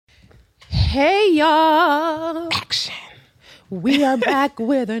Hey y'all. Action. We are back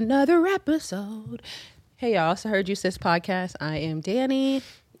with another episode. Hey y'all, so Heard You Sis podcast. I am Danny.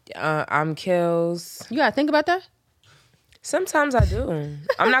 I'm Kills. You gotta think about that? Sometimes I do.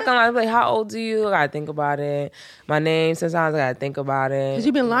 I'm not gonna lie. Like, how old are you? I gotta think about it. My name, sometimes I gotta think about it. Because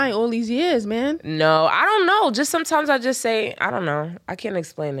you've been lying all these years, man. No, I don't know. Just sometimes I just say, I don't know. I can't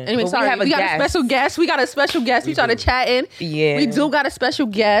explain it. Anyway, But sorry. We got a special guest. We started chatting. Yeah. We do got a special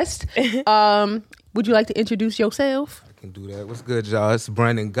guest. Would you like to introduce yourself? I can do that. What's good, y'all? It's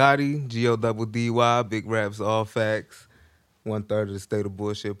Brandon Gotti, Goddy, Big Raps, All Facts. 1/3 of the State of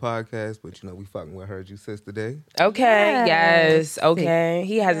Bullshit podcast, but you know we fucking with Heard You Sis today. Okay, yes, okay.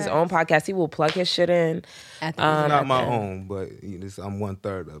 He has his own podcast. He will plug his shit in. It's not my own, but I'm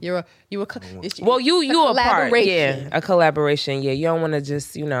 1/3 of it. You a part, collaboration. yeah, a collaboration. Yeah, you don't want to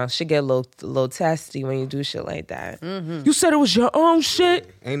just shit get a little testy when you do shit like that. Mm-hmm. You said it was your own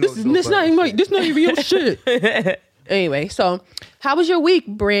shit. Ain't no This not even your shit. Anyway, so how was your week,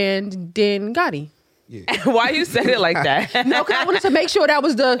 Brandon Gotti? Yeah. Why you said it like that? No, because I wanted to make sure that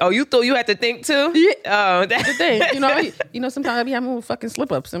was the. Oh, you thought you had to think too? Yeah. Oh, that's the thing. You know, sometimes I be having little fucking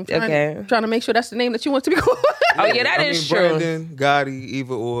slip ups. I'm trying to make sure that's the name that you want to be called. Oh yeah, that is true. Brandon, Gotti,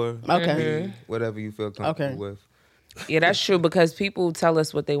 either or. Okay. Whatever you feel comfortable with. Yeah, that's true because people tell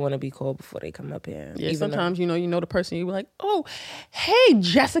us what they want to be called before they come up here. Yeah, sometimes you know the person, you be like, oh, hey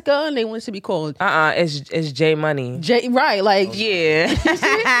Jessica, and they want to be called. It's J Money. Right, like yeah. you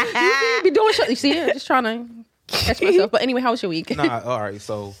see, be doing shit. You see, I'm just trying to catch myself. But anyway, how was your week? Nah, all right.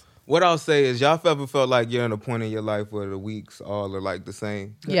 So what I'll say is, y'all ever felt like you're in a point in your life where the weeks all are like the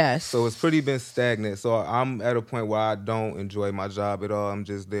same? Yes. So it's pretty been stagnant. So I'm at a point where I don't enjoy my job at all. I'm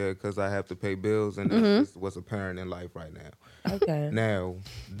just there because I have to pay bills, and that's just what's apparent in life right now. Okay. Now,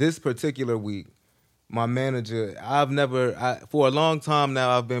 this particular week, my manager, for a long time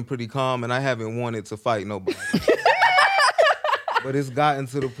now, I've been pretty calm, and I haven't wanted to fight nobody. But it's gotten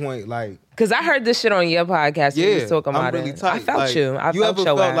to the point, like... Because I heard this shit on your podcast when you was talking about I'm really it. tight. I felt like, you. I you felt ever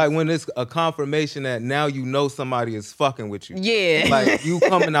your felt ass. like when it's a confirmation that now you know somebody is fucking with you? Yeah. Like, you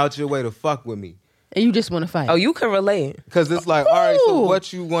coming out your way to fuck with me. And you just want to fight. Oh, you can relate. Because it's like, all right, so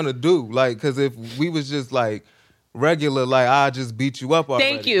what you want to do? Like, because if we was just like... regular, like I just beat you up already.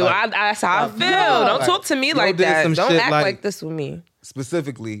 Thank you. Like, that's how I feel. Don't talk to me like that. Don't act like this with me.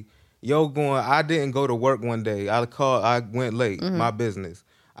 Specifically, I didn't go to work one day. I went late, my business.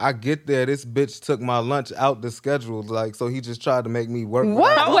 I get there, this bitch took my lunch out the schedule, like, so he just tried to make me work.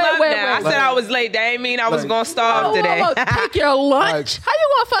 What? Wait. I said I was late. That ain't mean I was going to starve today. Take your lunch? How you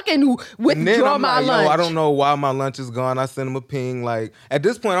going to fucking withdraw my lunch? I don't know why my lunch is gone. I send him a ping. Like, at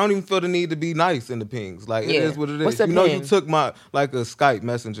this point, I don't even feel the need to be nice in the pings. Like, it is what it is. What's a you know, ping? you took my, like, a Skype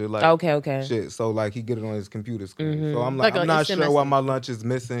messenger, like, okay. shit. So, like, he get it on his computer screen. Mm-hmm. So I'm like I'm not sure message. why my lunch is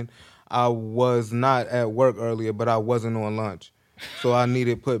missing. I was not at work earlier, but I wasn't on lunch. So I need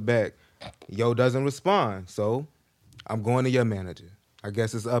it put back. Yo doesn't respond, so I'm going to your manager. I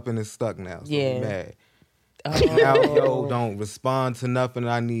guess it's up and it's stuck now, so I'm mad. Now yo don't respond to nothing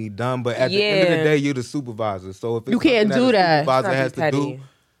I need done, but at the end of the day, you're the supervisor. So if it's you can't do that, supervisor has to do,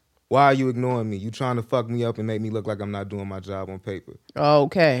 why are you ignoring me? You trying to fuck me up and make me look like I'm not doing my job on paper.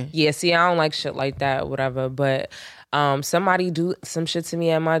 Okay. Yeah, see, I don't like shit like that, whatever, but somebody do some shit to me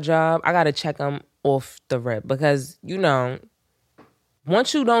at my job, I gotta check them off the rip because,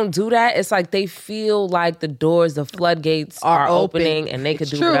 once you don't do that, it's like they feel like the floodgates are opening and they could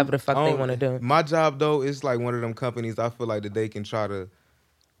do whatever the fuck they want to do. My job, though, is like one of them companies I feel like that they can try to,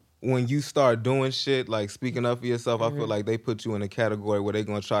 when you start doing shit, like speaking up for yourself, I feel like they put you in a category where they're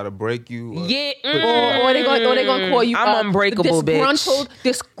going to try to break you. Or they're going to call you I'm unbreakable, disgruntled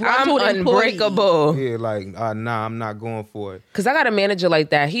I'm unbreakable. Yeah, like, nah, I'm not going for it. Because I got a manager like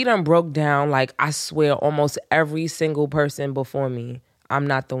that. He done broke down, like, I swear, almost every single person before me. I'm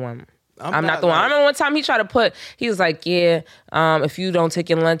not the one. I'm not the one. I remember one time he was like, if you don't take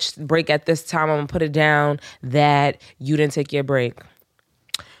your lunch break at this time, I'm going to put it down that you didn't take your break.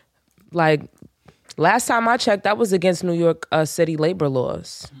 Like, last time I checked, that was against New York City labor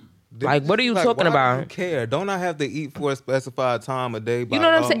laws. Like, what are you talking about? Do you care? Don't I have to eat for a specified time a day? You know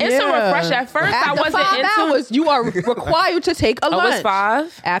what I'm saying? It's a refresh. At first, I wasn't 5 hours, you are required to take a lunch. Oh, it's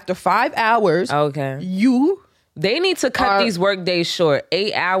 5? After 5 hours, okay. They need to cut these work days short.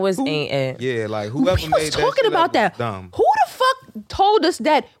 8 hours ain't it. Yeah, like whoever he made was talking about that. Dumb. Who the fuck told us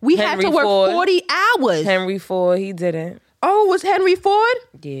that we had to work 40 hours? Henry Ford, he didn't. Oh, was Henry Ford?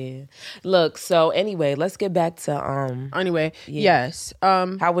 Yeah. Look, so anyway, let's get back to Anyway, yes.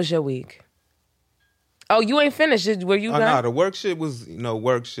 How was your week? Oh, you ain't finished. Were you done? Nah, the work shit was,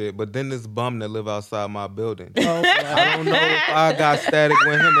 work shit. But then this bum that live outside my building. I don't know if I got static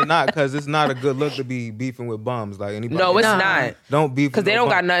with him or not, because it's not a good look to be beefing with bums. Like anybody. No, it's not. Don't beef because they don't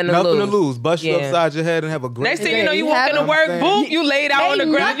got nothing to lose. Bust you upside your head and have a great. Next thing you know, you walk into work, boom, you laid out on the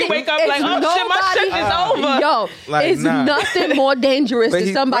ground. You wake up like, oh shit, my shift is over. Yo, it's nothing more dangerous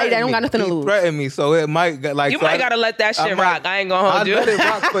than somebody that don't got nothing to lose. He threatened me, so it might like. You might gotta let that shit rock. I ain't gonna hold you. Let it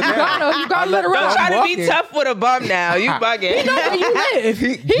rock for now. You gotta let it rock. Don't try to be tough with a bum now. You bugging. He know where you live.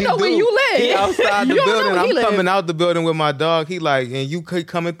 He know where you live. He outside the building. I'm coming coming out the building with my dog. He like, and you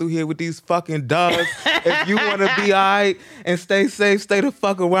coming through here with these fucking dogs. If you want to be all right and stay safe, stay the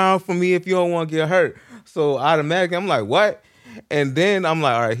fuck around from me if you don't want to get hurt. So automatically, I'm like, what? And then I'm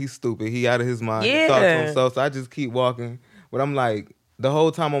like, all right, he's stupid. He out of his mind. Yeah. Talk to himself. So I just keep walking. But I'm like, the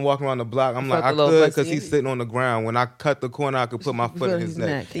whole time I'm walking around the block, I'm like, I could, because he's sitting on the ground. When I cut the corner, I could put my foot in his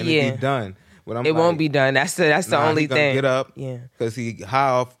neck. And it'd be done. But it won't be done. That's the only thing. Get up. Yeah. Because he high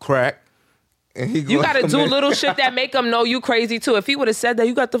off crack. And he you gotta do little shit that make him know you crazy too. If he would have said that,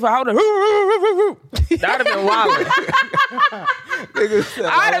 you got the I would have. That'd have been wildin'.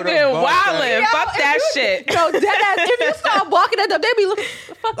 I'd have been wildin'. Fuck that shit. Yo, deadass. If you start walking at them, they be looking.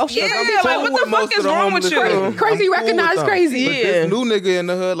 Fuck. Oh shit. Yeah, like what the fuck is wrong with you? Crazy recognize crazy. But this new nigga in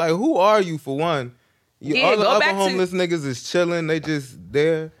the hood, like, who are you for one? All the other homeless niggas is chilling. They just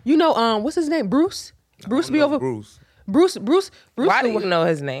there. What's his name? Bruce. Bruce be over. Bruce. Why do you know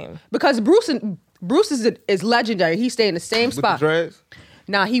his name? Because Bruce is legendary. He stay in the same spot. With the dreads?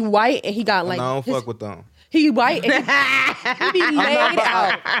 Nah, he white and he got like. I don't fuck with them. He white and he be laid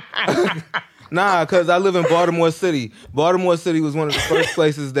out. Nah, because I live in Baltimore City. Baltimore City was one of the first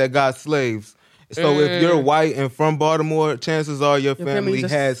places that got slaves. So if you're white and from Baltimore, chances are your family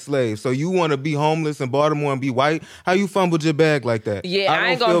had slaves. So you want to be homeless in Baltimore and be white? How you fumbled your bag like that? Yeah,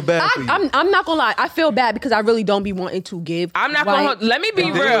 I don't feel bad for you. I'm not gonna lie. I feel bad because I really don't be wanting to give. I'm not gonna. Let me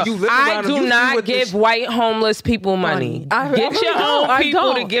be real. I do not give white homeless people money. Get your own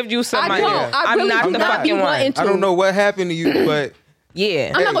people to give you some money. I'm not the fucking one. I don't know what happened to you, but.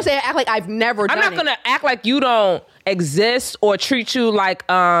 Yeah. I'm not gonna say act like I've never done it. I'm not gonna act like you don't exist or treat you like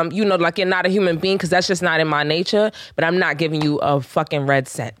like you're not a human being, because that's just not in my nature. But I'm not giving you a fucking red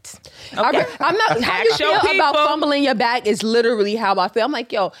cent. Okay? I'm not. How you feel about fumbling your bag is literally how I feel. I'm like,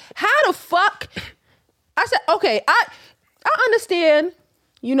 yo, how the fuck? I said, okay, I understand.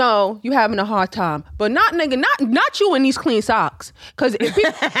 You having a hard time, but not you in these clean socks. Because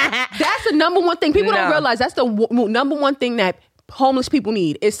that's the number one thing people don't realize. That's the number one thing that homeless people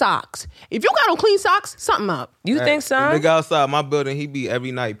need is socks. If you got on clean socks, something up. You think so? The nigga outside my building, he be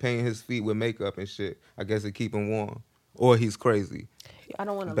every night painting his feet with makeup and shit. I guess it keep him warm. Or he's crazy. I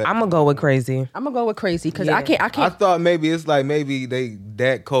don't want to. I'm gonna go with crazy. I'm gonna go with crazy because I can't. I thought maybe it's like maybe they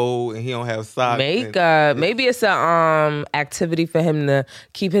that cold and he don't have socks. Maybe it's a activity for him to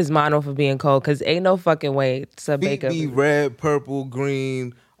keep his mind off of being cold, because ain't no fucking way to feet be red, purple,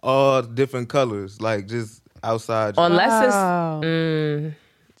 green, all different colors, like just. Outside, unless it's I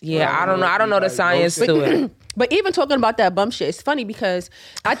don't know the science to it. But even talking about that bum shit, it's funny because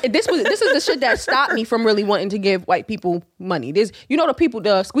this is the shit that stopped me from really wanting to give white people money. There's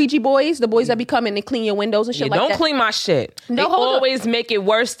the squeegee boys, the boys that be coming and clean your windows and shit like that. Don't clean my shit. They always make it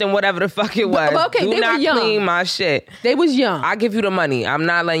worse than whatever the fuck it was. But okay, Do they not were young. Clean my shit. They was young. I give you the money. I'm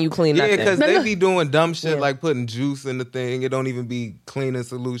not letting you clean nothing. Yeah, because they be doing dumb shit like putting juice in the thing. It don't even be cleaning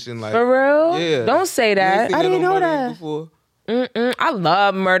solution. Like for real? Yeah. Don't say that. I didn't know that. I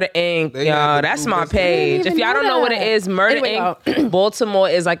love Murder Inc. Y'all, that's my page. If y'all don't know what it is, Murder Inc. Baltimore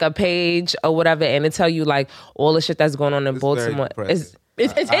is like a page or whatever, and it tell you like all the shit that's going on in Baltimore. It is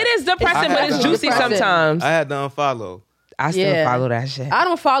depressing, but it's juicy sometimes. I had to unfollow. I still follow that shit. I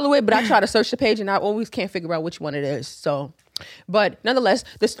don't follow it, but I try to search the page, and I always can't figure out which one it is. So, but nonetheless,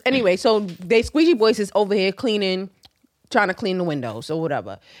 so they squeegee boys is over here trying to clean the windows or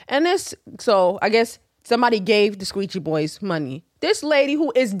whatever, and so I guess. Somebody gave the squeegee boys money. This lady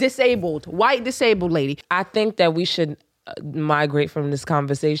who is disabled, white disabled lady. I think that we should migrate from this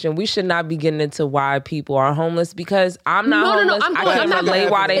conversation. We should not be getting into why people are homeless, because I'm not homeless. I can't relate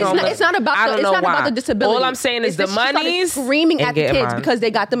why they homeless. It's not about the disability. All I'm saying is the money's screaming at the kids because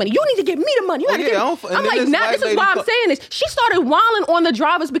they got the money. You need to give me the money. I'm like, now this is why I'm saying this. She started wilding on the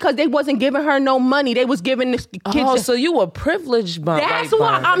drivers because they wasn't giving her no money. They was giving the kids. Oh, so you were privileged, bum. That's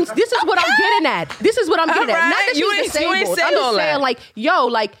why this is what I'm getting at. This is what I'm getting at. Not that she's disabled. I'm just saying, like, yo,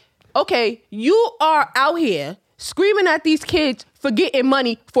 like, okay, you are out here screaming at these kids for getting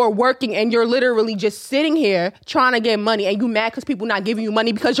money for working, and you're literally just sitting here trying to get money, and you mad because people not giving you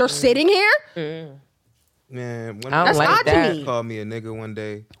money because you're sitting here? Man, when that's odd to me. Called me a nigga one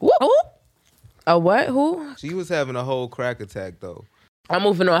day. Who? A what? Who? She was having a whole crack attack though. I'm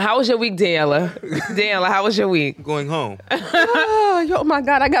moving on. How was your week, Daniela? Daniela, how was your week? Going home. Oh my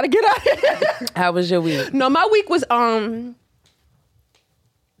God, I gotta get out of here. How was your week? No, my week was I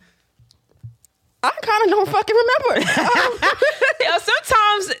kind of don't fucking remember.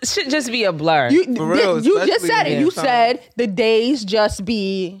 Sometimes shit just be a blur. For real, you just said it. yeah. You said the days just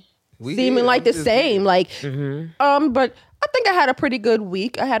be seeming like the same. Like, but I think I had a pretty good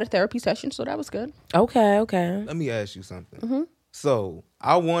week. I had a therapy session, so that was good. Okay. Let me ask you something. So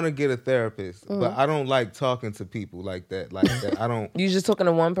I want to get a therapist, but I don't like talking to people like that. I don't. You just talking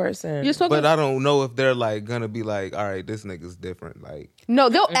to one person. But I don't know if they're like gonna be like, all right, this nigga's different. Like, no,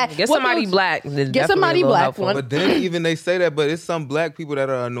 they'll Get somebody black. Get somebody black one. but then even they say that, but it's some black people that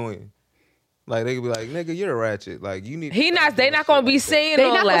are annoying. Like they could be like, nigga, you're a ratchet. Like you need. They not gonna be saying They're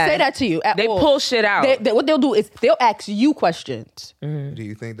all not gonna say that to you. At They all. pull shit out. What they'll do is they'll ask you questions. Do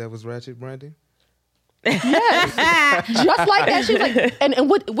you think that was ratchet, Brandon? Yes, just like that. She's like, and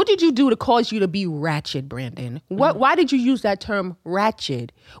what did you do to cause you to be ratchet, Brandon? Why did you use that term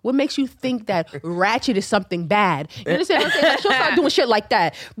ratchet? What makes you think that ratchet is something bad? You understand what I'm saying? Like, she'll start doing shit like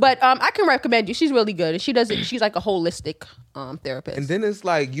that. But I can recommend you. She's really good, and she's like a holistic therapist. And then it's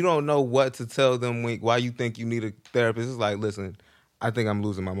like you don't know what to tell them why you think you need a therapist. It's like, listen, I think I'm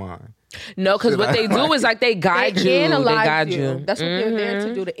losing my mind. No, because what they do is like they guide you. They guide you. That's what they're there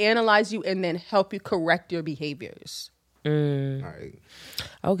to do, to analyze you and then help you correct your behaviors. All right.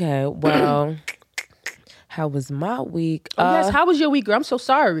 Okay, well, how was my week? Yes, how was your week, girl? I'm so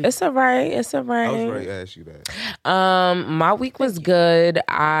sorry. It's all right. I was ready to ask you that. My week was good.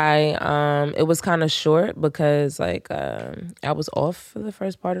 It was kind of short because I was off for the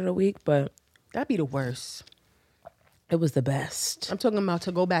first part of the week, but That'd be the worst. it was the best. I'm talking about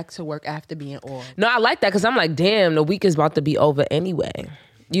to go back to work after being off. No, I like that because I'm like, damn, the week is about to be over anyway.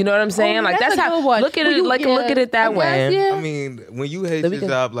 You know what I'm saying? like that's that's a how good one. look at Well, it. Look at it that way. Yeah. I mean, when you hate your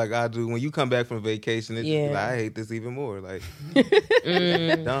job like I do, when you come back from vacation, it's just like, I hate this even more. Like,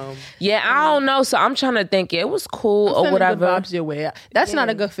 dumb. Yeah, I don't know. So I'm trying to think. It was cool or whatever. Vibes your way. That's not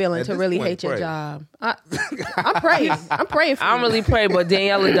a good feeling At to this really point, hate your pray. job. I'm praying. I'm praying for I don't you. really pray, but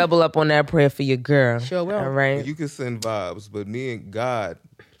Danielle will double up on that prayer for your girl. Sure will. All right. You can send vibes, but me and God,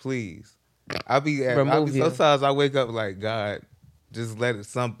 please. Remove you. Sometimes I wake up like, God, just let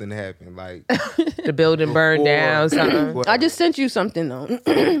something happen. Like The building burned down. Something. I just sent you something though.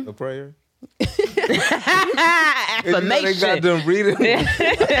 a prayer. Affirmation. They got them reading.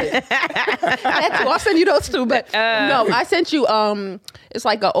 I'll send you those too. But no, I sent you. It's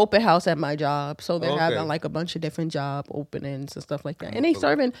like an open house at my job, so they're having like a bunch of different job openings and stuff like that. And they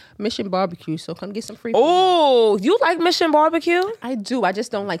serving Mission Barbecue, so come get some free. Oh, you like Mission Barbecue? I do. I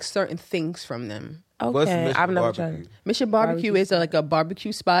just don't like certain things from them. What's Okay, Mission I've never Barbecue? tried. Mission Barbecue is like a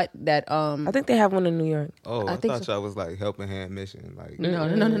barbecue spot that I think they have one in New York. Oh, I think thought y'all was like helping hand mission. Like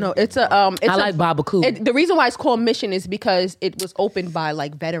no. It's a It's I like barbecue. The reason why it's called Mission is because it was opened by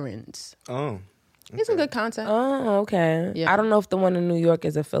like veterans. Oh, It's a good concept. Oh, okay. Yeah. I don't know if the one in New York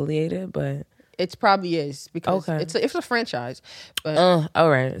is affiliated, but It probably is because Okay. it's a franchise. But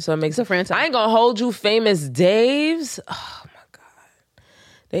all right. So it makes a franchise. I ain't gonna hold you, Famous Dave's. Oh my god,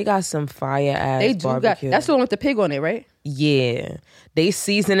 they got some fire ass. they do barbecue. got that's the one with the pig on it, right? Yeah, they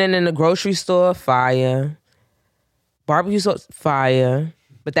seasoning in the grocery store. Fire. Barbecue sauce. Fire.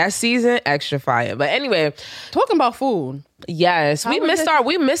 But that season, extra fire. But anyway, Talking about food. yes, How we was missed it?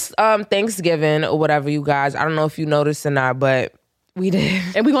 we missed Thanksgiving or whatever, you guys. I don't know if you noticed or not, but we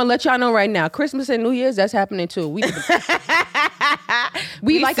did. And we're gonna let y'all know right now. Christmas and New Year's, that's happening too. We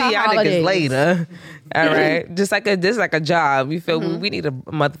like see our y'all holidays. niggas later. All right, just like a job. You feel we need a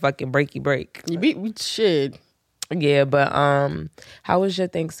motherfucking breaky break. We should. Yeah, but how was your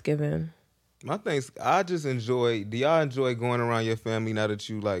Thanksgiving? my thing's. I just enjoy. Do y'all enjoy going around your family now that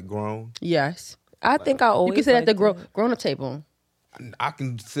you like grown? Yes. I think I always You can sit at the liked it. grown up table. I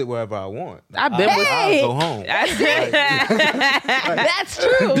can sit wherever I want. I've been with- I'll go home. That's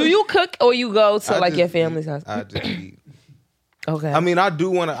true. Do you cook or you go to I like just your family's eat. house? I just eat. Okay. I mean, I do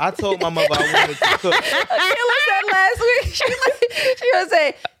want to. I told my mother I wanted to cook. Kayla said last week. She was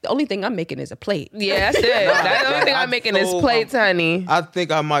say the only thing I'm making is a plate. yeah, that's it. That's the only thing I'm making is told plates, honey. I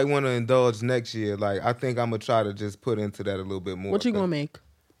think I might want to indulge next year. Like, I think I'm gonna try to just put into that a little bit more. What you gonna make?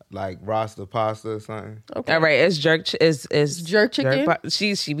 Like Rasta pasta or something. Okay. All right, it's jerk. Is Jerk chicken?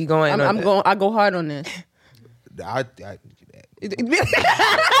 She be going. I'm going. I go hard on this.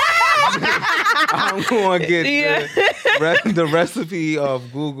 I'm going to get the recipe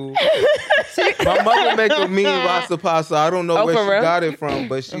of Google. My mother make a mean Rasta pasta. I don't know Oh, where for she real? got it from,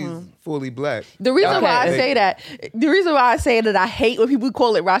 but she's fully black. The reason Y'all why I make say it. that I hate when people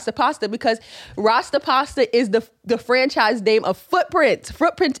call it Rasta Pasta, because Rasta Pasta is the franchise name of Footprints.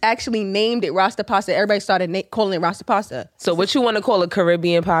 Footprints actually named it Rasta Pasta. Everybody started calling it Rasta Pasta. So what you want to call a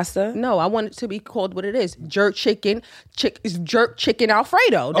Caribbean pasta? No, I want it to be called what it is: jerk chicken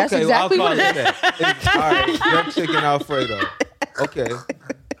Alfredo. That's Okay, exactly well, I'll what call it is. that. All right, jerk chicken Alfredo. Okay.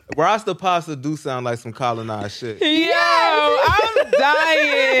 Rasta pasta do sound like some colonized shit. Yo, I'm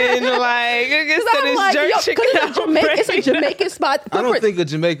dying. Like, I'm like, yo, 'cause it's a Jamaican spot. I don't think a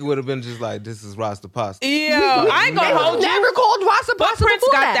Jamaican would have been just like, this is Rasta pasta. Yo, I ain't gonna hold you. Never called Rasta Pasta Footprints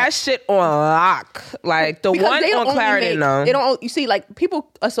before got that shit on lock. Like the Because one they don't on only Clarendon, though. They don't. You see, like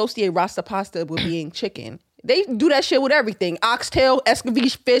people associate Rasta Pasta with being chicken. They do that shit with everything: oxtail,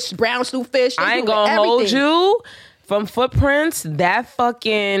 escovitch fish, brown stew fish. They I ain't do it with gonna hold everything. you. From Footprints, that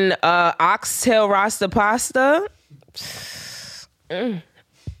fucking oxtail Rasta pasta. That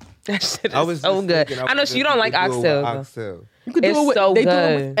shit is so good. I know you don't like oxtail. Oxtail. You could do It's it with, so they do it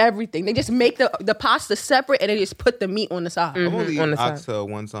good. with everything. They just make the pasta separate and they just put the meat on the side. I've only on eaten the side. oxtail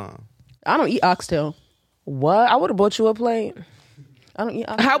one time. I don't eat oxtail. What? I would have bought you a plate. I don't eat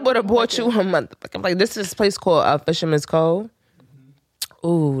oxtail. I would have bought you a motherfucking plate. This is a place called Fisherman's Cove.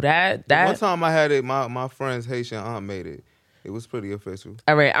 Ooh, that. One time I had it, my friend's Haitian aunt made it. It was pretty official.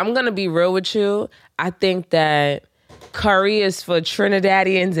 All right, I'm gonna be real with you. I think that curry is for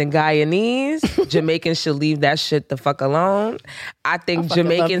Trinidadians and Guyanese. Jamaicans should leave that shit the fuck alone. I think fucking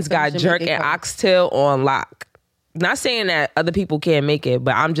love Jamaicans some got jerk Jamaican and curry. oxtail on lock. Not saying that other people can't make it,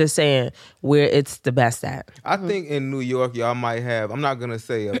 but I'm just saying where it's the best at. I think in New York, y'all might have, I'm not going to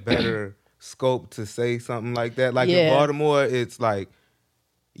say a better scope to say something like that. Like in Yeah. Baltimore, it's like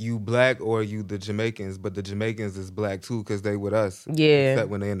you black or you the Jamaicans, but the Jamaicans is black too because they with us. Yeah. Except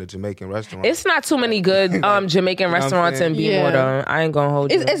when they in the Jamaican restaurant. It's not too many good Jamaican what I'm restaurants in saying? Bmore Yeah. though. I ain't gonna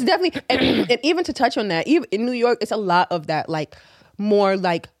hold you. It's definitely, and even to touch on that, even in New York, it's a lot of that, like more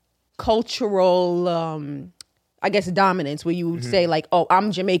like cultural, I guess, dominance, where you would say like, oh,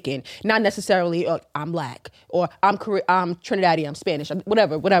 I'm Jamaican, not necessarily I'm black, or I'm Trinidadian, I'm Spanish,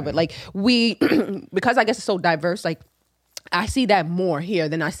 whatever. Like we, because I guess it's so diverse, like I see that more here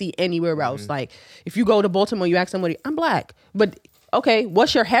than I see anywhere else. Like if you go to Baltimore, you ask somebody, I'm black, but okay,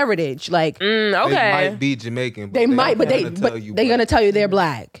 what's your heritage? Like They okay. might be Jamaican. But they might, but gonna tell you they're black. gonna tell you they're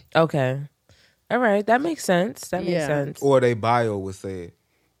black. Okay. All right, that makes sense. That makes Yeah. sense. Or they bio would say it.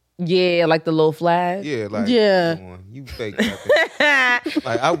 Yeah, like the little flag. Yeah, like, Yeah. come on, you fake repping.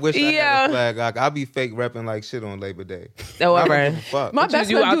 Like, I wish I Yeah. had a flag. Like, I be fake repping like shit on Labor Day. Oh, I all don't right. give a fuck. My You, best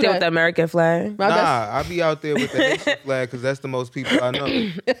you friend out do there that. with the American flag? My best- Nah, I be out there with the Haitian flag because that's the most people I know.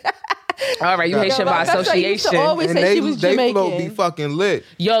 All right, you Yeah. Haitian My by best friend used to association. always And say they, she was they Jamaican. float be fucking lit.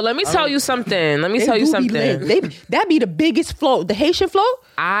 Yo, let me tell you something. Let me They tell you do be something. lit. That be the biggest float. The Haitian float?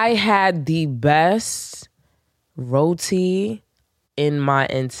 I had the best roti in my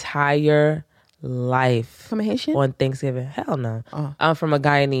entire life. From a Haitian? On Thanksgiving. Hell no. I'm from a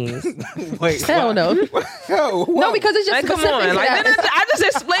Guyanese. Wait, Hell what? no. Hell, No, what? because it's just Like, come specific on. to Like, that. I just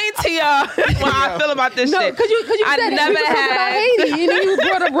explained to y'all how I feel about this No, shit. because you I said never we were talking about had. Haiti, and then you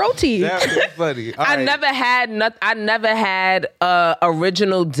brought up roti. That was funny. All I right. never had a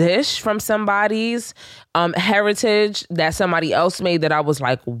original dish from somebody's heritage that somebody else made that I was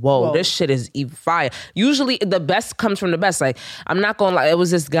like, whoa, this shit is even fire. Usually the best comes from the best. Like, I'm not gonna lie, it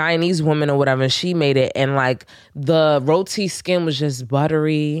was this Guyanese woman or whatever, and she made it, and like the roti skin was just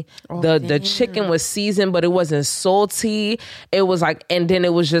buttery. The chicken was seasoned, but it wasn't salty. It was like, and then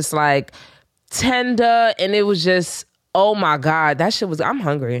it was just like tender, and it was just, oh my God, that shit was, I'm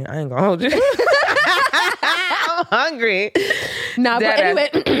hungry. I ain't gonna hold you. I'm hungry. Nah, but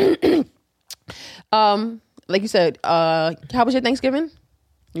That- anyway, like you said, how was your Thanksgiving?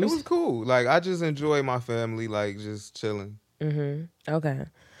 It was cool. Like, I just enjoy my family, like, just chilling. Okay.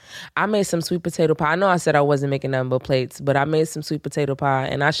 I made some sweet potato pie. I know I said I wasn't making nothing but plates, but I made some sweet potato pie,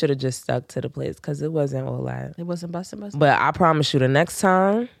 and I should have just stuck to the plates because it wasn't all that. It wasn't busting. But I promise you the next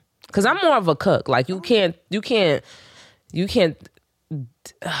time, because I'm more of a cook. Like, you can't,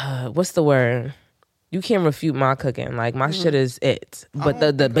 what's the word? You can't refute my cooking. Like, my shit is it. But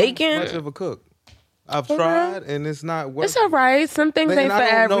the bacon, Much of a cook. I've tried, and it's not working. it's all right. Some things ain't And for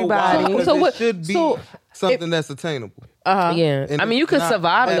I don't know why, everybody. because So it what- should be so something that's attainable. Yeah, And I mean, you it's could not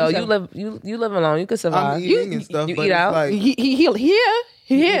survive though. bad. You live alone. You could survive. I'm eating and stuff, you but eat it's out? like,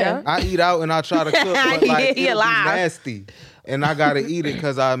 Here. I eat out and I try to cook, but like He it'll be alive. nasty, and I gotta eat it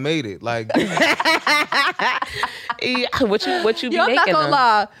because I made it. Like, Yeah, what you be Yo, I'm making? not gonna though?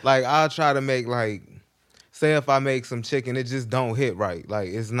 lie. like I'll try to make like say if I make some chicken, it just don't hit right. Like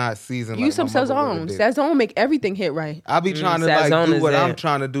it's not seasoned. Use like some Sazon. Sazon make everything hit right. I be trying to like do what I'm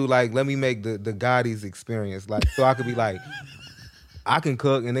trying to do. Like let me make the Gotti's experience. Like so I could be like, I can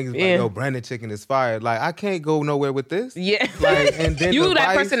cook and niggas be like, yo, Brandon chicken is fired. Like I can't go nowhere with this. Yeah. Like and then you the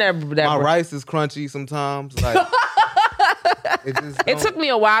that rice, person that my rice is crunchy sometimes. Like it took me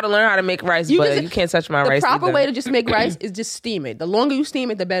a while to learn how to make rice, but you can't touch my rice. The proper way to just make rice is just steam it. The longer you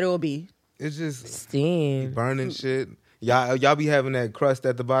steam it, the better it'll be. It's just steam burning shit. Y'all be having that crust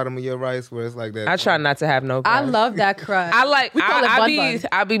at the bottom of your rice where it's like that. I try not to have no crust. I love that crust. I like.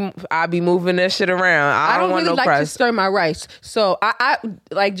 I be moving this shit around. I don't want really no like crust. to stir my rice, so I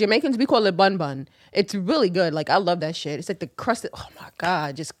like Jamaicans. We call it bun bun. It's really good. Like I love that shit. It's like the crust. Oh my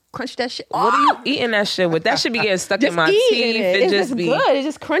god, just crunch that shit. What are you eating that shit with? That should be getting stuck in my teeth. It's just be good. It's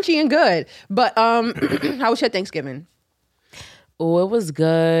just crunchy and good. But how was your Thanksgiving? Oh, it was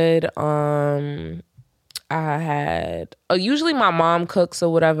good. I had usually my mom cooks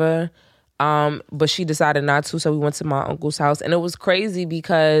or whatever, but she decided not to, so we went to my uncle's house, and it was crazy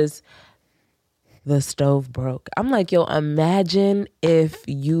because the stove broke. I'm like, yo, imagine if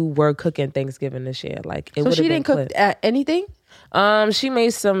you were cooking Thanksgiving this year. Like, it would have been. So she didn't cook anything. She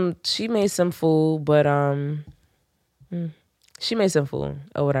made some food, but she made some food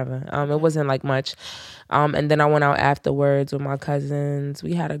or whatever. It wasn't like much. And then I went out afterwards with my cousins.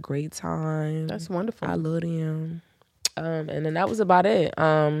 We had a great time. That's wonderful. I love them. And then that was about it.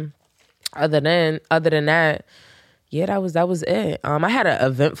 Other than that, yeah, that was it. I had an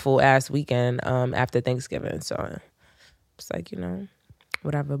eventful ass weekend after Thanksgiving, so it's like,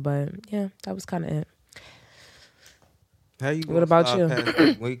 whatever. But yeah, that was kind of it. How you what about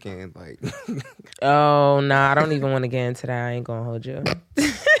you? Weekend, like. Oh nah, I don't even want to get into that. I ain't gonna hold you.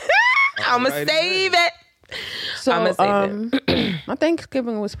 I'ma save it. So my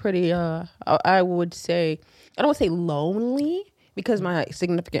Thanksgiving was pretty. I would say I don't want to say lonely because my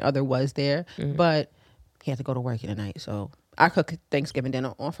significant other was there, but he had to go to work in the night, so I cooked Thanksgiving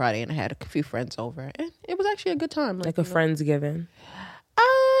dinner on Friday, and I had a few friends over, and it was actually a good time. Like a Friendsgiving.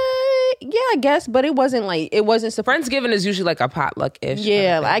 Yeah, I guess, but it wasn't Friendsgiving is usually like a potluck-ish.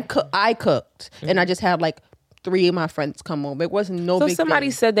 Yeah, like I cooked, and I just had like 3 of my friends come over. It wasn't no big thing. So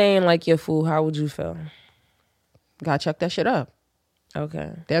somebody said they ain't like your food. How would you feel? Gotta chuck that shit up.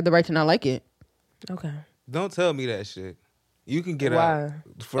 Okay. They have the right to not like it. Okay. Don't tell me that shit. You can get Why? out.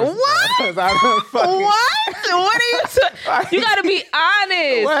 What? What are you you gotta be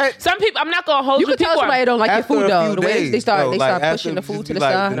honest. What? Some people, I'm not gonna hold you. You can tell somebody don't like your food though. The way they start pushing the food to the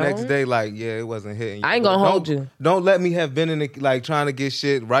side. The next day, like, yeah, it wasn't hitting. I ain't gonna hold you. Don't let me have been in the, like trying to get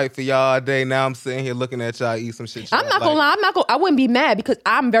shit right for y'all all day. Now I'm sitting here looking at y'all eat some shit. I'm not gonna lie. I wouldn't be mad because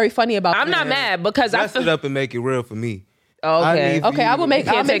I'm very funny about. I'm not mad because I mess it up and make it real for me. Okay. I will make.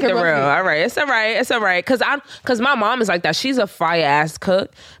 I'll make the it real. All right. It's all right. Cause my mom is like that. She's a fire ass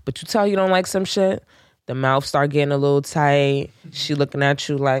cook, but you tell you don't like some shit, the mouth start getting a little tight. She looking at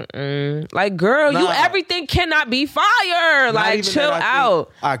you like, like girl, you everything cannot be fire. Like chill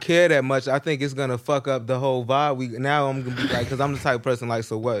out. I care that much. I think it's gonna fuck up the whole vibe. Now I'm gonna be like, cause I'm the type of person like,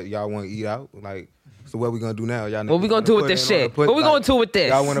 so what? Y'all want to eat out? Like. So what we gonna do now? Y'all what we gonna do with this shit? What we gonna do with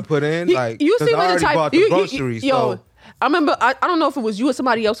this? Y'all want to put in? Like, you see what the type? Bought the groceries, yo, I remember. I don't know if it was you or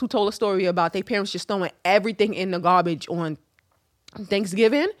somebody else who told a story about their parents just throwing everything in the garbage on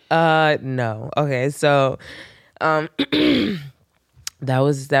Thanksgiving. No. Okay, so, that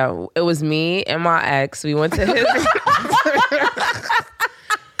was that. It was me and my ex. We went to his.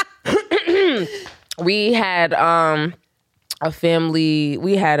 We had a family.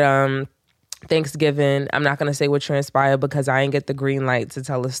 We had Thanksgiving. I'm not gonna say what transpired because I ain't get the green light to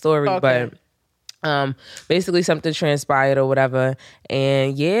tell the story, but basically something transpired or whatever,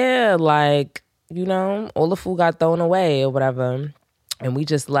 and yeah, like all the food got thrown away or whatever, and we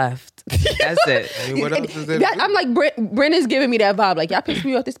just left. That's it. I mean, what else is it? I'm like Brenda's giving me that vibe. Like y'all pissed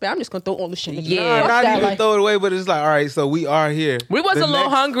me off this bad. I'm just gonna throw all the shit. Yeah, not even throw it away, but it's like, all right, so we are here. We was a little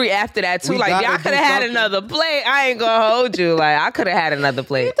hungry after that too. Like y'all could have had another plate. I ain't gonna hold you. Like I could have had another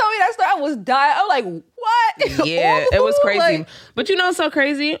plate. You told me that story. I was dying. I was like, what? Yeah, it was crazy. But you know what's so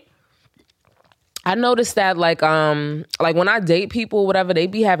crazy? I noticed that like when I date people, whatever, they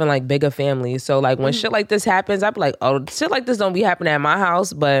be having like bigger families. So like when shit like this happens, I be like, oh, shit like this don't be happening at my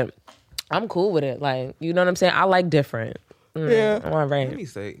house, but I'm cool with it. Like, you know what I'm saying? I like different. Yeah. All right. Let me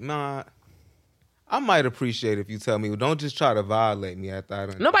say, I might appreciate if you tell me, well, don't just try to violate me after I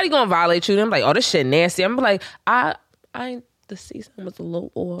don't. Nobody gonna violate you. I'm like, oh, this shit nasty. I'm like, I to see something was a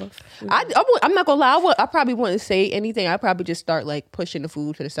little off. I'm not gonna lie. I probably wouldn't say anything. I probably just start like pushing the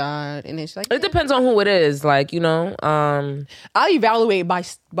food to the side, and it's like it depends on who it is. Like, you know, I'll evaluate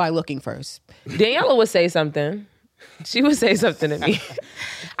by looking first. Daniela would say something. She would say something to me.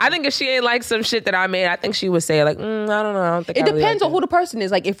 I think if she ain't like some shit that I made, I think she would say like, I don't know. I don't think it depends on who the person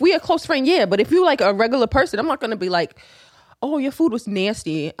is. Like, if we a close friend, yeah. But if you like a regular person, I'm not gonna be like, oh, your food was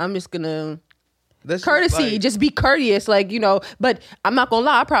nasty. I'm just gonna courtesy, just be courteous, like, you know. But I'm not gonna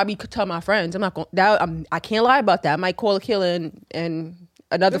lie. I probably could tell my friends. I'm not gonna. I can't lie about that. I might call a killer and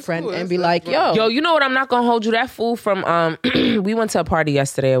another friend and be like, yo, you know what? I'm not gonna hold you. That fool from we went to a party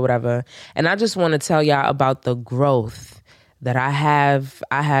yesterday or whatever, and I just want to tell y'all about the growth that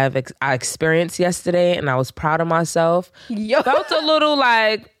I experienced yesterday, and I was proud of myself. Yo. Felt a little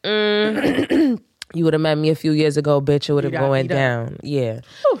like you would have met me a few years ago, bitch. It would have going down. Yeah,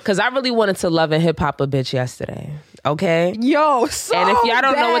 because I really wanted to love and hip hop a bitch yesterday. Okay, yo, so and if y'all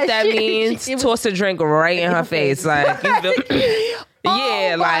don't know what that shit. means, toss a drink right in her face, like you feel.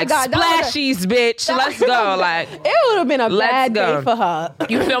 Yeah, like God, splashies, bitch. Let's go. Like it would have been a bad day for her.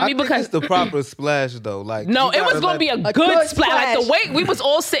 You feel me? Because it's the proper splash though. Like no, it was gonna be a good splash. Like the way we was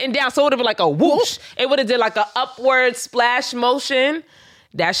all sitting down, so it would have been like a whoosh. It would have did like a upward splash motion.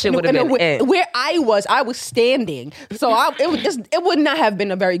 That shit would have been it. Where I was standing, so it would not have been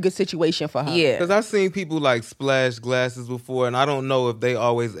a very good situation for her. Yeah, because I've seen people like splash glasses before, and I don't know if they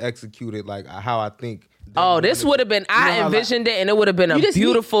always execute it like how I think. Oh, this would have been. I envisioned it, and it would have been a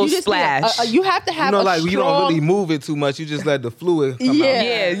beautiful splash. You have to have, you don't really move it too much. You just let the fluid come out.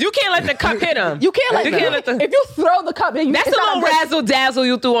 Yeah, you can't let the cup hit him. You can't let the. If you throw the cup, that's a little razzle dazzle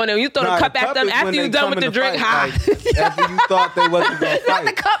you threw on them. You throw the cup at them after you done with the drink. After you thought they wasn't gonna fight.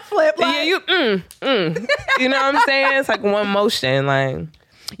 The cup flip. Like. Yeah, you know what I'm saying? It's like one motion, like.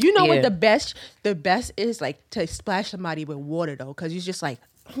 You know what the best is, like, to splash somebody with water though, because you're just like.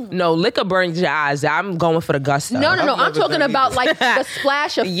 No, liquor burns your eyes. I'm going for the gusto. No. I'm talking about like the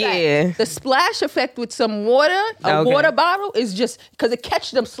splash effect. Yeah. The splash effect with some water, water bottle is just because it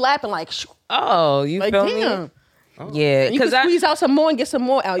catches them slapping like. Oh, you like, feel damn. me? Yeah, you can squeeze out some more and get some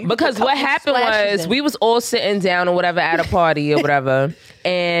more out. Because what happened was we was all sitting down or whatever at a party or whatever,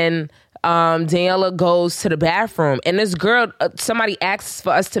 and Daniela goes to the bathroom, and this girl, somebody asks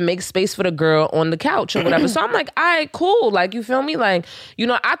for us to make space for the girl on the couch or whatever. So I'm like, all right, cool. Like, you feel me? Like, you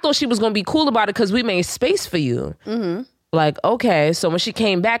know, I thought she was gonna be cool about it because we made space for you. Mm-hmm. Like, okay. So when she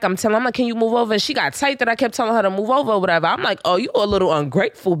came back, I'm like, can you move over? And she got tight that I kept telling her to move over or whatever. I'm like, oh, you a little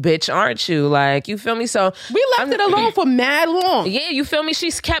ungrateful bitch, aren't you? Like, you feel me? So we left it alone for mad long. Yeah, you feel me?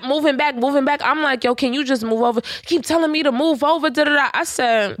 She's kept moving back. I'm like, yo, can you just move over? Keep telling me to move over. Da-da-da. I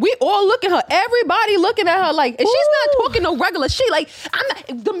said, we all look at her. Everybody looking at her like, and she's not talking no regular shit. Like, I'm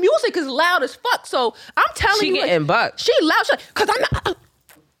not. The music is loud as fuck. So I'm telling you, she getting bucked. She loud. She like, cause I'm not.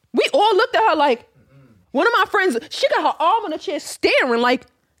 We all looked at her like. One of my friends, she got her arm on the chair staring like,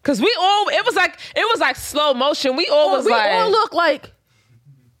 cause it was like slow motion. We all look like,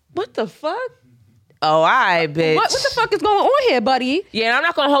 what the fuck? Oh, all right, bitch. What the fuck is going on here, buddy? Yeah, and I'm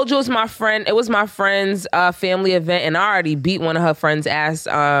not gonna hold you. It was my friend's family event, and I already beat one of her friends' ass.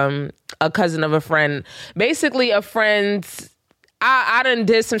 A cousin of a friend, basically a friend's. I done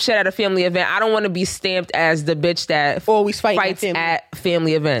did some shit at a family event. I don't want to be stamped as the bitch that always fights at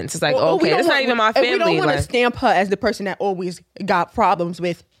family events. It's like, okay, it's not even my family. We don't want to stamp her as the person that always got problems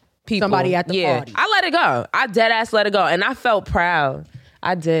with people. Somebody at the party. I let it go. I dead ass let it go, and I felt proud.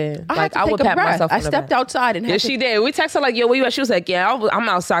 I did. I would pat myself. I stepped outside and she did. We texted her like, yo, where you at? She was like, yeah, I'm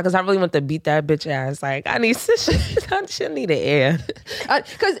outside because I really want to beat that bitch ass. Like, I need she needed air.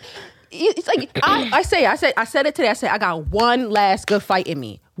 Because it's like I said it today. I said I got one last good fight in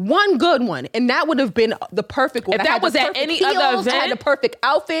me, one good one, and that would have been the perfect one. If that was at any other event, I had the perfect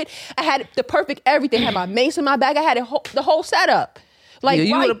outfit. I had the perfect everything. I had my mace in my bag. I had the whole setup. Like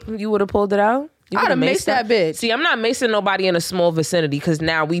you would have pulled it out. I'd have maced that bitch. See, I'm not macing nobody in a small vicinity because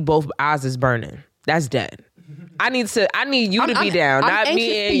now we both eyes is burning. That's dead. I need you to be down, not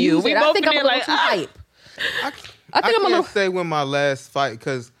me and you. We both think I'm like hype. I can't say when my last fight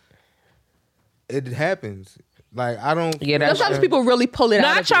because it happens. Like I don't. Yeah, sometimes people really pull it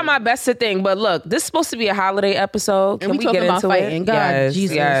out. I try my best to think, but look, this is supposed to be a holiday episode. Can we get into fighting? it? God, yes,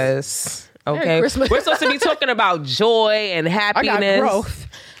 Jesus. Yes. Okay, we're supposed to be talking about joy and happiness. I got growth.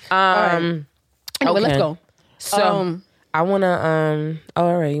 Anyway, let's go. So I wanna.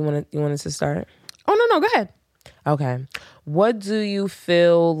 All right, you wanted to start? Oh no, go ahead. Okay, what do you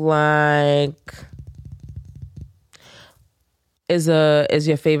feel like is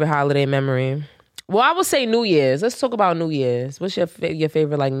your favorite holiday memory? Well, I would say New Year's. Let's talk about New Year's. What's your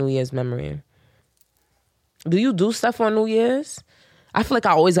favorite like New Year's memory? Do you do stuff on New Year's? I feel like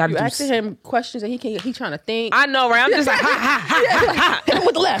I always got to You do asking him questions and he trying to think. I know, right? I'm just like, ha, ha, ha. Hit him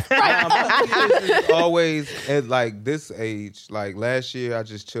with the left, right. It's always at like this age. Like last year, I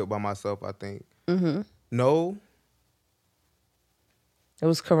just chilled by myself. I think. Mm-hmm. No. It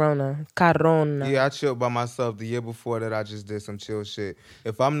was Corona. Yeah, I chilled by myself. The year before that, I just did some chill shit.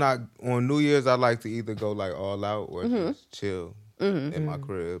 If I'm not on New Year's, I like to either go like all out or just chill in my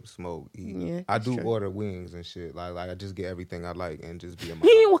crib, smoke, eat. Yeah, I do true. order wings and shit. Like I just get everything I like and just be in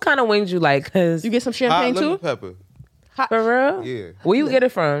my What kind of wings you like? Cause You get some hot champagne lemon too? pepper. for real? Yeah. Where you get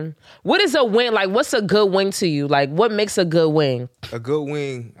it from? What is a wing? Like, what's a good wing to you? Like, what makes a good wing? A good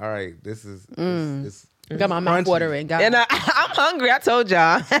wing. All right, this is it's Got my mouth crunchy. watering. God. And I'm hungry. I told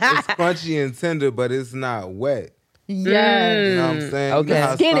y'all. It's crunchy and tender, but it's not wet. Yeah. You know what I'm saying? Okay. You know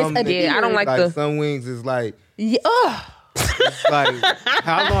how Skin is some- adhered. Yeah, I don't like like the. some wings is like Yeah. Ugh. it's like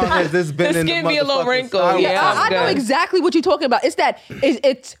how long has this been The in the skin be a little motherfucking wrinkled, sour yeah. cream? I know good. exactly what you're talking about. It's that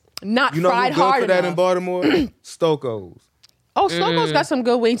it's not You know fried who's good hard for that enough. in Baltimore? Stoko's. Oh, Stoko's got some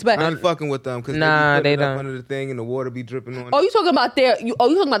good wings, but I ain't fucking with them because Nah, they they be putting it up don't. under the thing and the water be dripping on it. you talking about you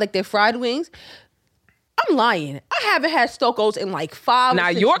talking about like their fried wings? I'm lying. I haven't had Stoko's in like 5 Nah,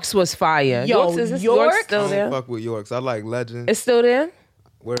 or 6 York's was fire. Yo, York's York? still I there. don't fuck with Yorks. I like Legend. It's still there.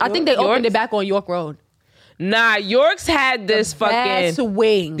 Where- I think they opened York's? it back on York Road. Nah, York's had this Best fucking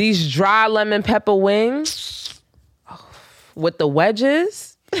wings. these dry lemon pepper wings with the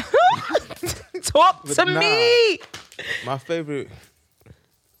wedges. Talk to Nah. me. my favorite.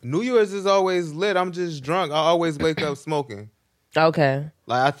 New Year's is always lit. I'm just drunk. I always wake up smoking. Okay.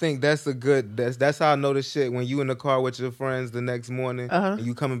 Like I think that's a good. That's how I know the shit. When you in the car with your friends the next morning and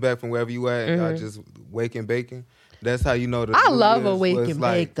you coming back from wherever you at, and y'all just waking baking. That's how you know the. I New love Year's a wake was and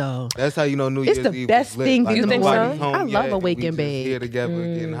like- bake though. That's how you know New It's Year's the Eve best was lit. thing Like, you think nobody's so? home I love yet, a and wake we and just bake. Here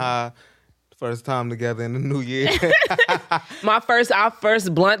together, getting high. First time together in the New Year. Our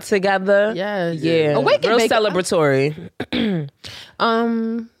first blunt together. Yes. Yeah. A wake and Real bake- celebratory.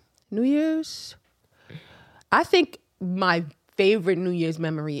 New Year's. I think my favorite New Year's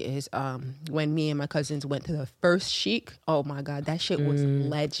memory is when me and my cousins went to the first Chic. Oh my God, that shit was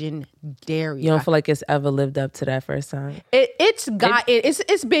legendary. You don't feel like it's ever lived up to that first time?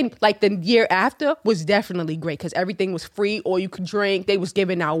 It's been like the year after was definitely great because everything was free, all you could drink. They was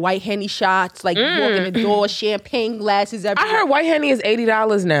giving out white Henny shots, like walking the door, champagne glasses. I Everywhere. heard White Henny is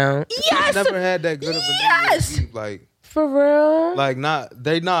 $80 now. Yes, Never had that good of a New Yes! Year's Eve. For real? Like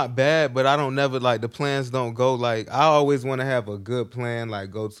they not bad, but I don't never like the plans don't go like I always want to have a good plan, like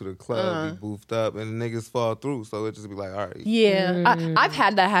go to the club, be boofed up, and the niggas fall through. So it just be like, all right, Yeah, I've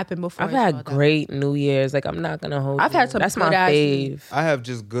had that happen before. I've as had well, though. great New Year's. Like, I'm not gonna hold I've you. had some That's my good ass- fave. I have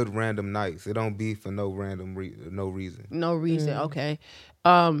just good random nights. It don't be for no random no reason. No reason. Okay.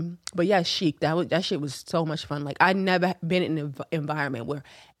 But yeah, Chic. That shit was so much fun. Like I never been in an environment where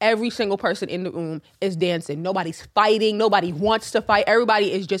every single person in the room is dancing. Nobody's fighting. Nobody wants to fight.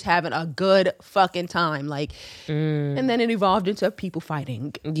 Everybody is just having a good fucking time. Like, and then it evolved into people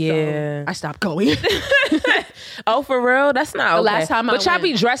fighting. Yeah. So I stopped going. Oh, for real? That's not okay. last time I But y'all went-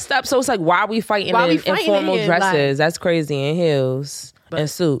 be dressed up, so it's like, why we fighting Why we in fighting informal in, dresses? like- That's crazy. In heels and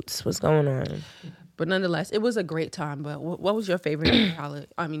suits. What's going on? But nonetheless, it was a great time. But what was your favorite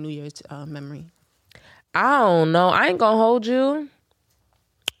New Year's memory? I don't know. I ain't gonna hold you.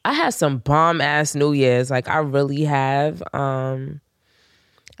 I had some bomb ass New Year's. Like, I really have. I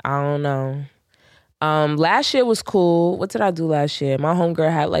don't know. Last year was cool. What did I do last year? My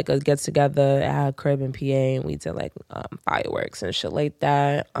homegirl had like a get together at her crib in PA, and we did like fireworks and shit like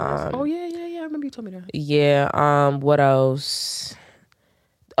that. Oh yeah. I remember you told me that. Yeah. What else?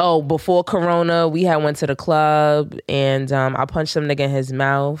 Oh, before Corona, we had went to the club, and I punched some nigga in his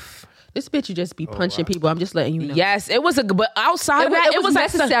mouth. This bitch, you just be punching people. I'm just letting you know. Yes, it was but outside of that, it was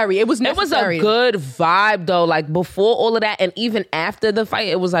necessary. It was necessary. It was a good vibe though. Like before all of that, and even after the fight,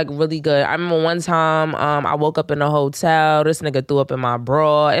 it was like really good. I remember one time, I woke up in a hotel. This nigga threw up in my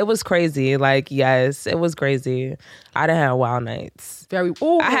bra. It was crazy. Like yes, it was crazy. I done had wild nights.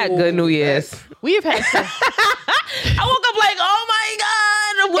 I had good New Year's. We have had. I woke up like, oh my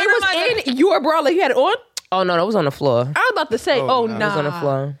god, what am I it was in your bra. Like you had it on. Oh no, that was on the floor. I was about to say, Oh, nah. nah. It was on the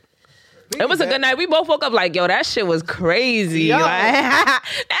floor. It was a good night. We both woke up like, yo, that shit was crazy. Yo. Like,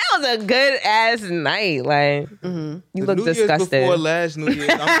 that was a good ass night. Like, you The look New Year's disgusted. before last New Year's,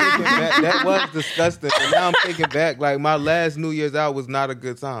 I'm thinking back, that was disgusting. And now I'm thinking back, like my last New Year's out was not a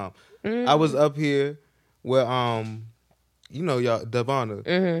good time. I was up here where you know y'all Devonna,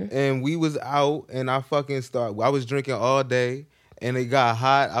 and we was out, and I was drinking all day, and it got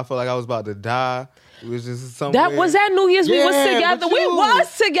hot. I felt like I was about to die. It was just somewhere. That was that New Year's we was Yeah, together. with We you.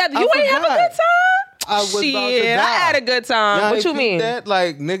 was together. You I ain't have a forgot. good time? I was about to die. I had a good time. Now, What you mean? That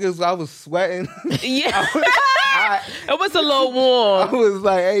like niggas, I was sweating. Yeah. It was a little warm. I was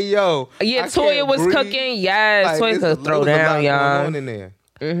like, hey yo. Yeah, Toya was cooking. Yes, Toya could throw down, y'all. Going in there.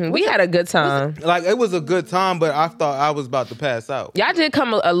 Mm-hmm. We had a good time. Like it was a good time, but I thought I was about to pass out. Y'all did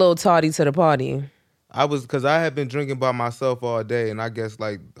come a little tardy to the party. Because I had been drinking by myself all day, and I guess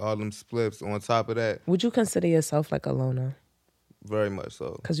like all them spliffs on top of that. Would you consider yourself like a loner? Very much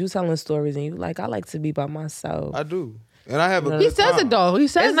so. Because you telling stories and you like, I like to be by myself. I do. And I have a good He says time. it though. He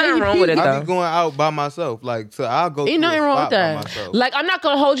says There's nothing wrong with it, I though. be going out by myself. Like, so I'll go to Ain't nothing a wrong spot with that. by myself. Like, I'm not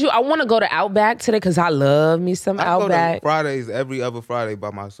going to hold you. I want to go to Outback today because I love me some I go to Outback. Fridays, every other Friday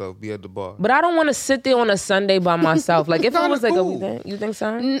by myself, be at the bar. But I don't want to sit there on a Sunday by myself. Like, if it Kinda was like a cool. weekend, you think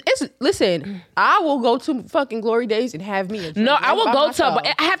so? Listen, I will go to fucking Glory Days and have me a drink No, I right will by go myself. to,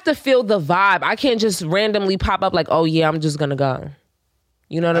 but I have to feel the vibe. I can't just randomly pop up like, oh yeah, I'm just gonna go.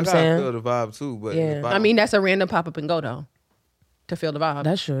 You know what I'm I gotta saying? feel the vibe too, but Yeah. if I mean, that's a random pop up and go though. To feel the vibe.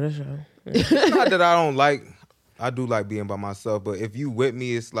 That's true. it's not that I don't like. I do like being by myself, but if you with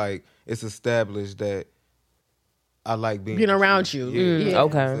me, it's like it's established that I like being around you. Yeah, Yeah. you know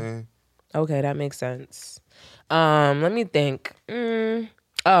what I'm Okay. saying? Okay, that makes sense. Let me think. Oh,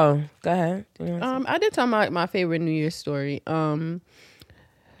 go ahead. Do you want to I did tell my favorite New Year's story.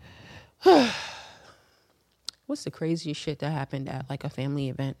 What's the craziest shit that happened at like a family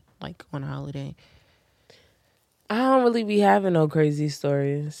event, like on a holiday? I don't really be having no crazy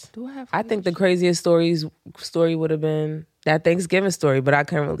stories. Do I have? I think the craziest story would have been that Thanksgiving story, but I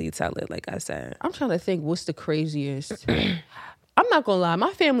couldn't really tell it. Like I said, I'm trying to think. What's the craziest? I'm not gonna lie.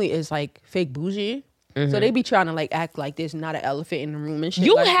 My family is like fake bougie, so they be trying to like act like there's not an elephant in the room and shit.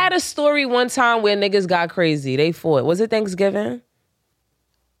 you like had a story one time where niggas got crazy. They fought. Was it Thanksgiving?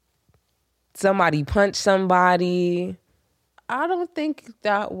 Somebody punched somebody. I don't think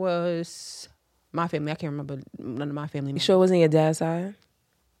that was my family. I can't remember none of my family. You members. sure it wasn't your dad's side?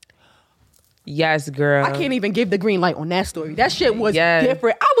 Yes, girl. I can't even give the green light on that story. That shit was Yeah.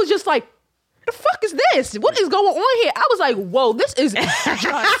 different. I was just like, the fuck is this? What is going on here? I was like, whoa, this is just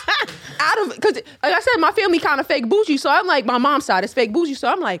out of, because like I said, my family kind of fake bougie. So I'm like, my mom's side is fake bougie. So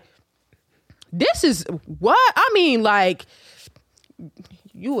I'm like, this is what? I mean, like,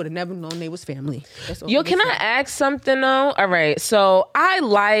 you would have never known they was family. That's all Yo, I'm can I saying. ask something though? All right, so I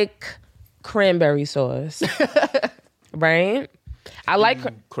like cranberry sauce, right? I like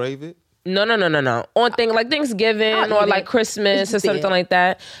Crave it. no. On thing like Thanksgiving I'll or eat like it. Christmas It's or just something there. like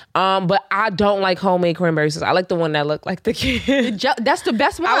that. But I don't like homemade cranberry sauce. I like the one that look like the can. That's the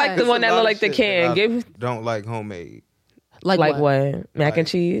best one. I like the one There's that a lot look of like the shit can. that I Give don't like homemade. like what? Mac and Like-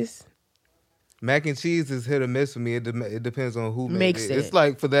 cheese. Mac and cheese is hit or miss for me. It depends on who Makes makes it. It's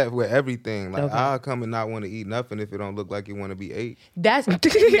like for that with everything. Like Okay. I'll come and not want to eat nothing if it don't look like it want to be ate. That's what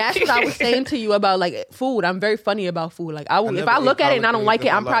I was saying to you about like food. I'm very funny about food. Like if never I look ate at it and I don't collard like it,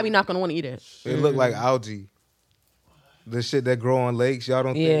 greens in I'm my probably life. not gonna want to eat it. It look like algae. The shit that grow on lakes. Y'all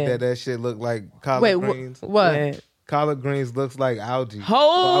don't Yeah. think that shit look like collard Wait, greens? what? Yeah. Collard greens looks like algae. So I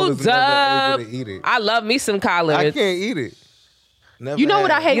Hold was never up! able to eat it. I love me some I collards. can't eat it. Never You know what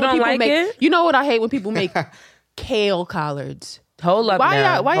I had hate You when don't people like make. it? You know what I hate when people make kale collards. Hold up Why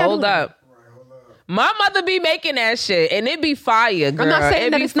now. y'all- why y'all Hold doing up. My mother be making that shit, and it be fire, girl. I'm not saying it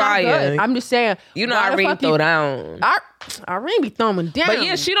that be it's not fire. good. I'm just saying. You know, why the Irene fuck throw down. Irene be throwing down. But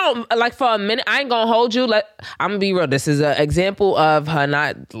yeah, she don't like for a minute. I ain't gonna hold you. Like I'm gonna be real. This is an example of her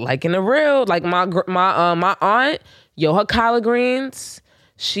not liking the real. Like my aunt, yo, her collard greens.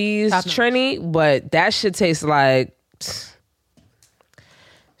 She's Top notch. Trini, but that shit tastes like.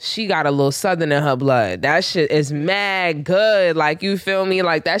 She got a little southern in her blood. That shit is mad good. Like, you feel me?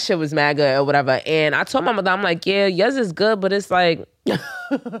 Like, that shit was mad good or whatever. And I told my mother, I'm like, yeah, yours is good, but it's like,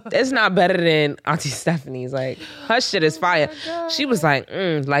 it's not better than Auntie Stephanie's. Like, her shit is fire. She was like,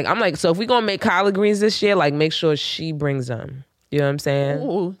 like, I'm like, so if we gonna make collard greens this year, like, make sure she brings them. You know what I'm saying?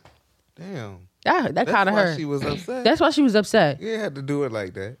 Ooh, Damn. that That's kind of why hurt. she was upset. That's why she was upset. You had to do it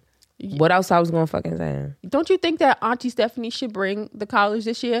like that. What else I was gonna fucking say? Don't you think that Auntie Stephanie should bring the collars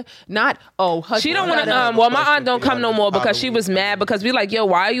this year? Not her. She don't want to. have a Well, my question aunt don't for come no y'all more this because she was Halloween. mad because we like, yo,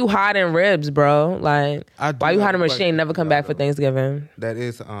 why are you hiding ribs, bro? Like, I do why you have hiding a her? She ain't question never for come y'all, back for though. Thanksgiving. That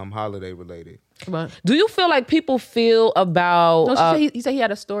is holiday related. But Do you feel like people feel about? no, he said he had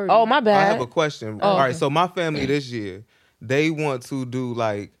a story. Oh, my I bad. have a question. Oh, All right, okay. so my family this year, they want to do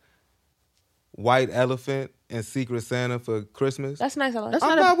like white elephant and Secret Santa for Christmas. That's nice. I like That's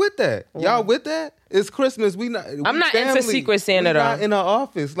I'm not with that. Y'all with that? It's Christmas. I'm not into Secret Santa, though. Not in the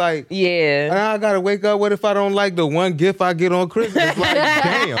office. Like, yeah. and I gotta wake up. What if I don't like the one gift I get on Christmas? Like,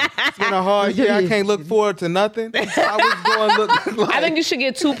 damn, it's been a hard year. I can't look forward to nothing. I was going to look. Like, I think you should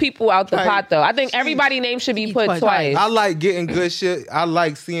get 2 people out the pot, though. I think everybody's name should be put twice. I like getting good shit. I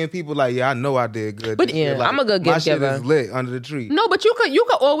like seeing people like, yeah, I know I did good. But yeah, like, I'm a good gift giver. My shit is lit under the tree. No, but you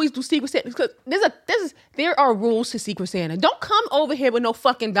could always do Secret Santa because there are rules to Secret Santa. Don't come over here with no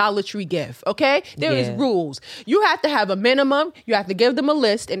fucking Dollar Tree gift, okay? There is rules. You have to have a minimum. You have to give them a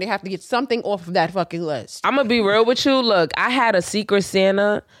list, and they have to get something off of that fucking list. I'm gonna be real with you. Look, I had a Secret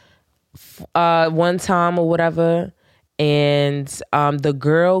Santa one time or whatever, and the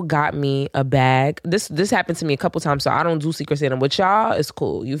girl got me a bag. This happened to me a couple times, so I don't do Secret Santa with y'all. It's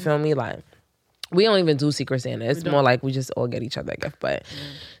cool. You feel me? Like, we don't even do Secret Santa. It's more like we just all get each other a gift. But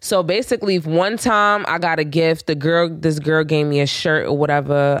so basically, one time I got a gift. This girl gave me a shirt or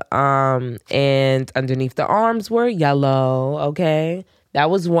whatever, and underneath the arms were yellow. Okay, that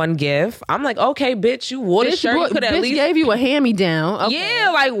was one gift. I'm like, okay, bitch, you wore the shirt. You could at least gave you a hand-me-down. Okay. Yeah,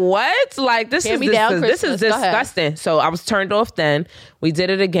 like what? Like this is disgusting. So I was turned off. Then we did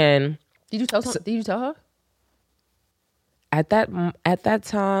it again. Did you tell her? At that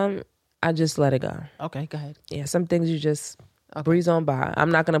time, I just let it go. Okay, go ahead. Yeah, some things you just breeze on by. I'm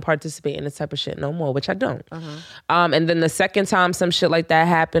not going to participate in this type of shit no more, which I don't. And then the second time some shit like that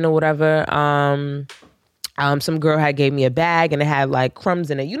happened or whatever, some girl had gave me a bag and it had like crumbs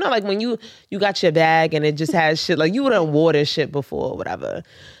in it. You know, like when you got your bag and it just has shit, like you would have wore this shit before or whatever.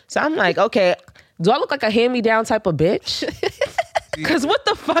 So I'm like, okay, do I look like a hand-me-down type of bitch? Because what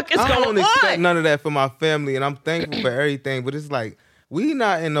the fuck is going on? I don't expect none of that for my family, and I'm thankful for everything, but it's like, we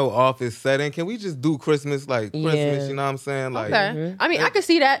not in no office setting. Can we just do Christmas like Christmas? You know what I'm saying? Like, okay. I mean, I can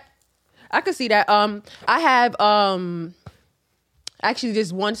see that. I have actually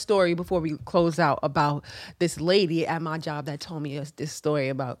just one story before we close out about this lady at my job that told me this story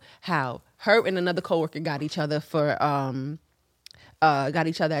about how her and another coworker got each other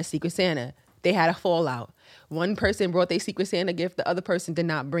at Secret Santa. They had a fallout. One person brought their Secret Santa gift. The other person did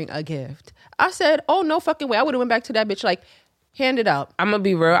not bring a gift. I said, oh, no fucking way. I would have went back to that bitch like, hand it out. I'm gonna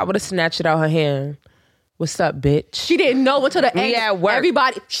be real. I would have snatched it out her hand. What's up, bitch? She didn't know until the end. Yeah, work.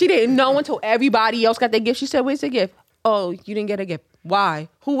 She didn't know until everybody else got their gift. She said, where's the gift? Oh, you didn't get a gift. Why?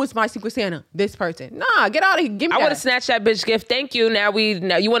 Who was my Secret Santa? This person. Nah, get out of here. Give me that. I would have snatched that bitch gift. Thank you. Now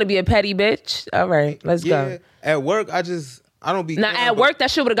you want to be a petty bitch? All right, let's go. At work, I don't be. Now at work, that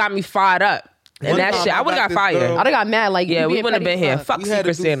shit would have got me fired up. And that shit, I would have got fired. I'd have got mad like, yeah, we wouldn't have been here. Fuck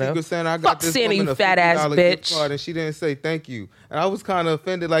Secret Santa. I got Fuck this Santa, woman you a fat ass $50 gift bitch. card and she didn't say thank you. And I was kind of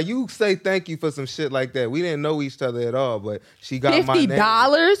offended. Like, you say thank you for some shit like that. We didn't know each other at all, but she got my name.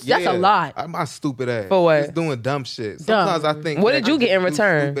 $50? That's a lot. My stupid ass. For what? Just doing dumb shit. Sometimes I think. What did you get in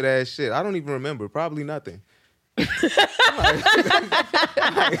return? Stupid ass shit. I don't even remember. Probably nothing. I'll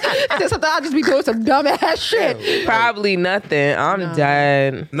just be doing some dumb ass shit. Probably nothing. I'm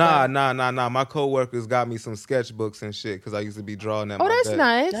done. Nah. My coworkers got me some sketchbooks and shit because I used to be drawing at my that's desk.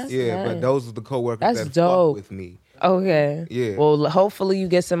 nice. But those are the coworkers that dope. fuck with me. Okay. Yeah. Well, hopefully you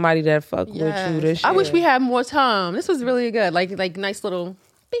get somebody that fuck with you this year. I wish we had more time. This was really good. Like nice little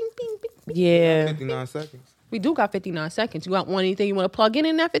bing, bing, bing. Yeah. 59 seconds. We do got 59 seconds. You got anything you want to plug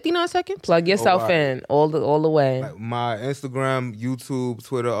in that 59 seconds? Plug yourself in all the way. Like my Instagram, YouTube,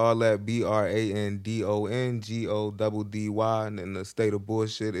 Twitter, all that. BRANDONGODDY. And then the state of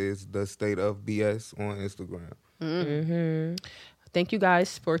bullshit is the state of BS on Instagram. Mm-hmm. Thank you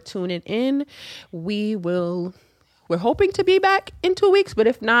guys for tuning in. We're hoping to be back in 2 weeks, but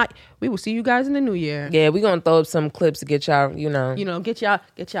if not, we will see you guys in the new year. Yeah, we're gonna throw up some clips to get y'all, get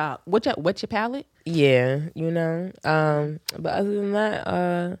y'all what's your palate? Yeah, but other than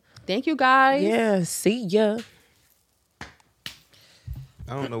that, thank you guys. Yeah, see ya. I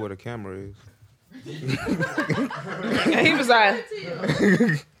don't know where the camera is. He was like